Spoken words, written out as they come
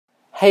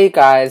Hey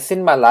guys,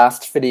 in my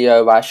last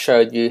video I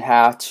showed you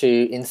how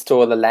to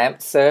install a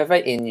LAMP server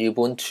in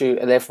Ubuntu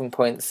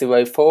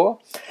 11.04,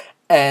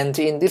 and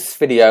in this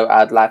video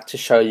I'd like to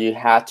show you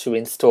how to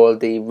install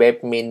the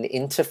Webmin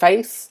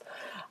interface.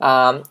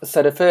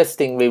 So the first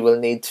thing we will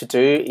need to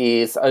do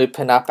is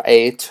open up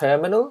a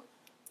terminal,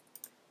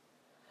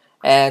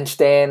 and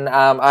then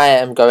I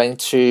am going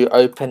to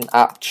open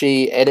up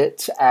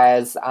gedit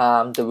as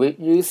the root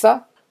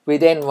user. We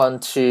then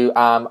want to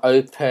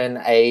open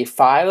a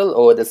file,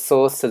 or the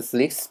sources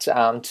list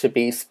to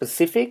be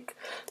specific.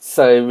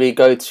 So we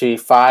go to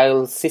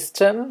File,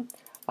 System,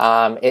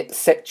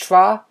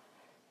 etc.,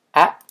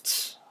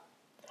 apt,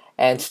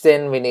 and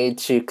then we need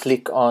to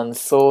click on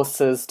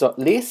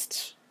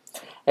sources.list.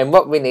 And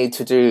what we need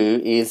to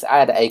do is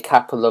add a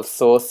couple of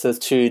sources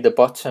to the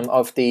bottom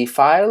of the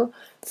file.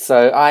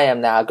 So I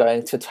am now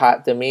going to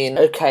type them in.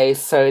 Okay,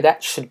 so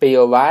that should be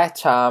alright.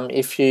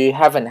 If you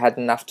haven't had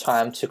enough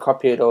time to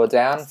copy it all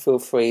down, feel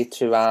free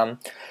to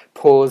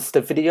pause the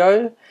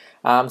video.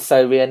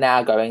 So we are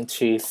now going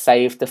to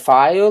save the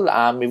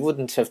file. We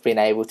wouldn't have been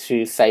able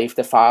to save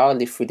the file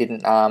if we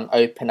didn't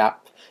open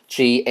up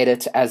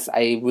gedit as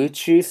a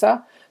root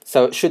user.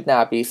 So it should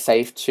now be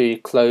safe to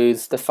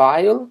close the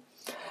file.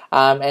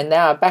 And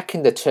now back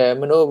in the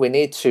terminal, we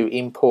need to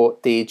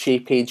import the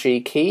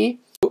GPG key.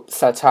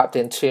 Oops, I typed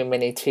in too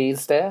many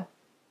T's there.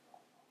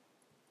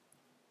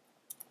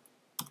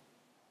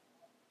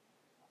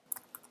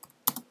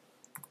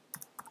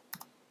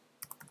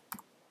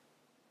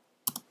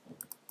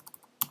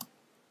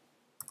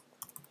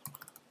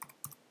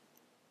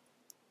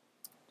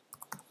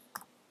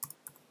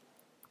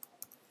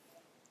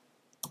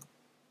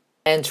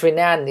 And we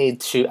now need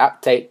to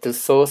update the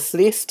source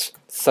list.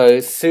 So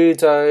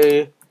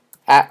sudo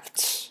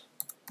apt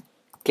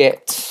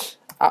get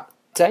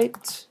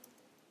update.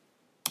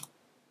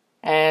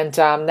 And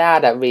now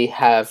that we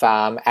have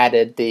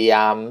added the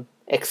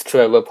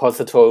extra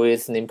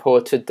repositories and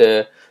imported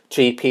the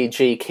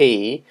GPG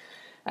key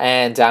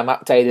and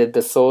updated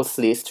the source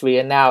list, we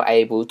are now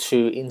able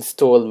to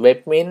install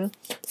Webmin.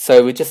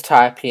 So we just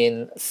type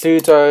in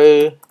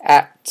sudo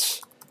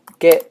apt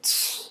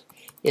get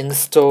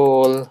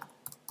install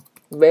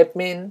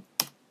Webmin.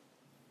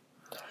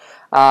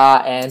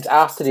 And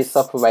after this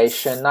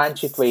operation,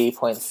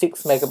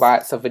 93.6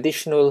 megabytes of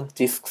additional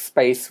disk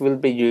space will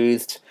be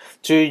used.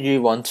 Do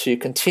you want to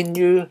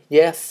continue?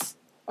 Yes.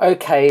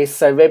 Okay,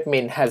 so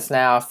Webmin has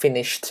now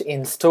finished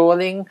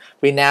installing.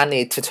 We now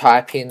need to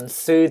type in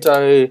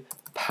sudo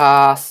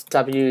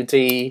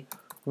passwd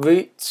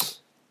root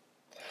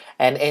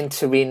and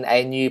enter in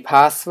a new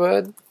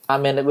password.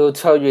 And it will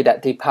tell you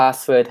that the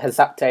password has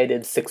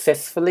updated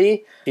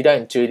successfully. If you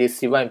don't do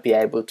this, you won't be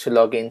able to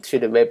log into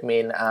the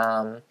Webmin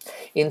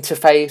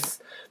interface.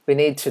 We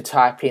need to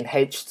type in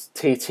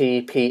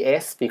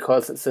HTTPS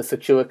because it's a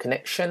secure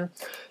connection,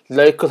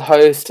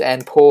 localhost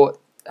and port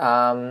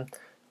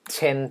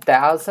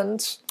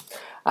 10,000.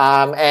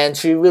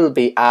 And you will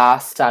be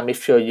asked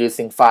if you're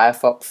using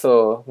Firefox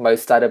or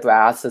most other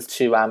browsers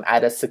to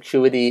add a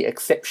security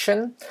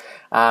exception,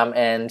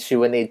 and you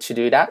will need to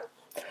do that.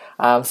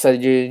 So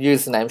your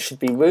username should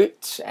be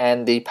root,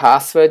 and the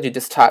password you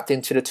just typed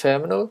into the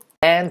terminal.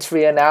 And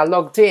we are now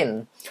logged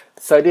in.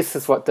 So this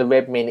is what the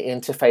Webmin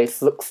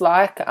interface looks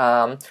like.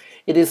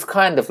 It is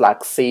kind of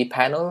like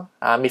cPanel.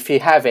 If you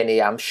have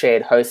any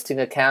shared hosting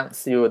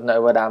accounts, you would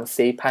know what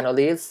cPanel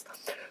is.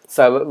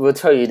 So it will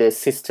tell you the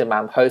system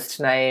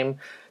host name,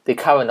 the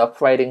current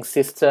operating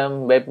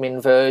system, Webmin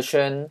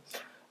version,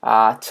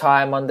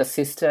 time on the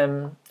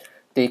system,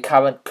 the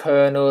current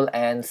kernel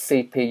and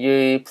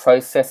CPU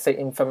processor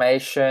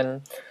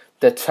information,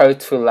 the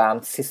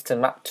total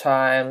system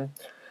uptime,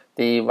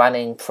 the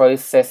running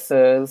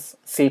processors,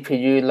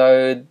 CPU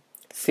load,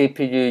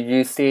 CPU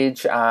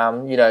usage,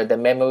 the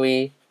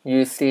memory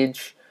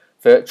usage,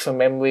 virtual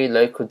memory,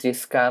 local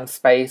disk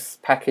space,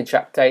 package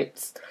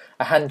updates.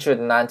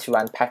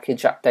 191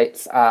 package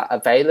updates are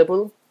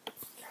available.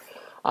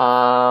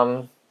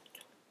 I'm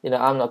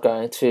not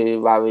going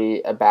to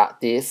worry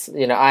about this.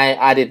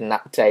 I didn't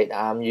update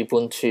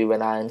Ubuntu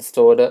when I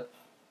installed it.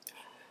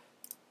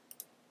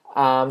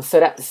 So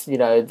that's,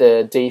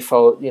 the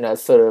default,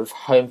 sort of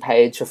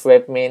homepage of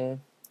Webmin.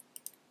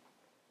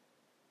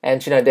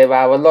 And, there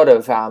are a lot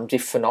of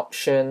different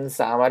options.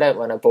 I don't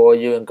want to bore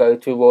you and go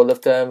through all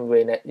of them.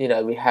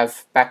 We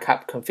have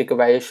backup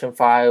configuration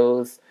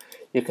files.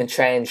 You can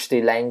change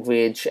the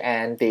language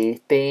and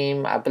the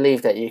theme. I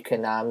believe that you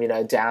can,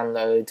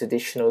 download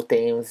additional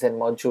themes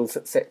and modules,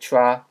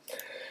 etc.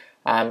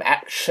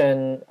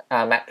 Actions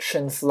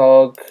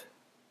log.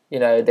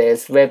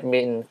 There's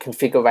Webmin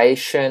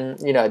configuration.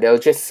 There are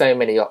just so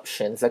many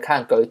options. I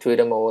can't go through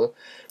them all.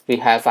 We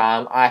have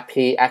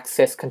IP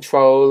access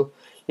control.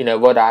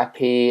 What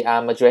IP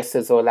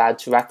addresses are allowed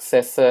to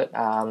access it.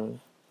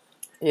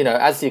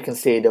 As you can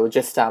see, there were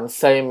just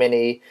so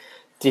many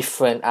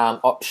different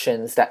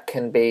options that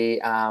can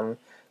be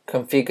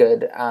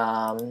configured.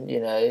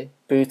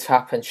 Boot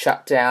up and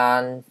shut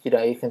down.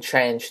 You can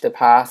change the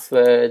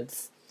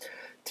passwords.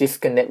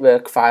 disk and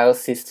network file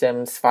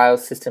systems, file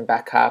system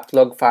backup,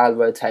 log file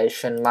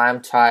rotation,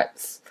 MIME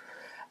types,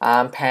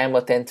 PAM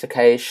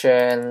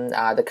authentication,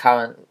 the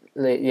current,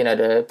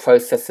 the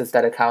processes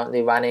that are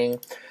currently running.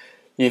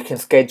 You can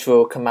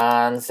schedule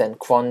commands and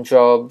cron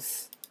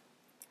jobs.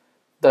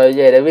 Though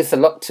yeah, there is a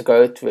lot to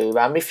go through.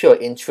 If you're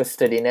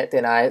interested in it,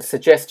 then I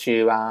suggest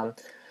you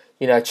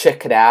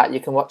check it out. You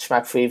can watch my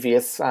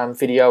previous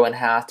video on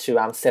how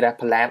to set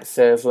up a LAMP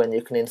server, and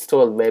you can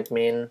install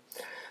Webmin.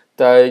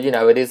 Though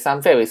it is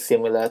very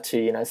similar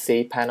to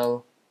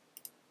cPanel.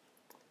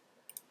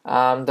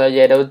 Though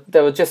yeah,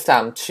 there were just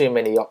too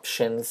many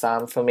options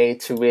for me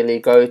to really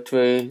go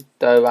through.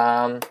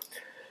 Though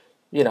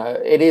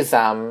it is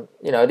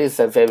it is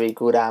a very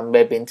good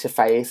web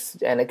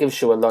interface, and it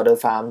gives you a lot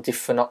of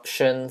different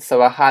options.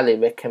 So I highly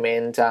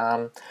recommend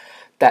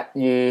that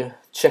you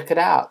check it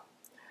out.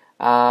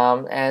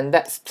 And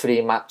that's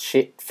pretty much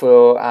it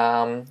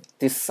for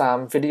this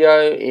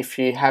video. If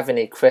you have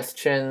any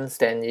questions,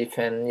 then you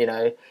can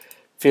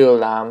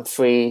feel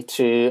free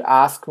to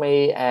ask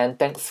me, and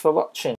thanks for watching.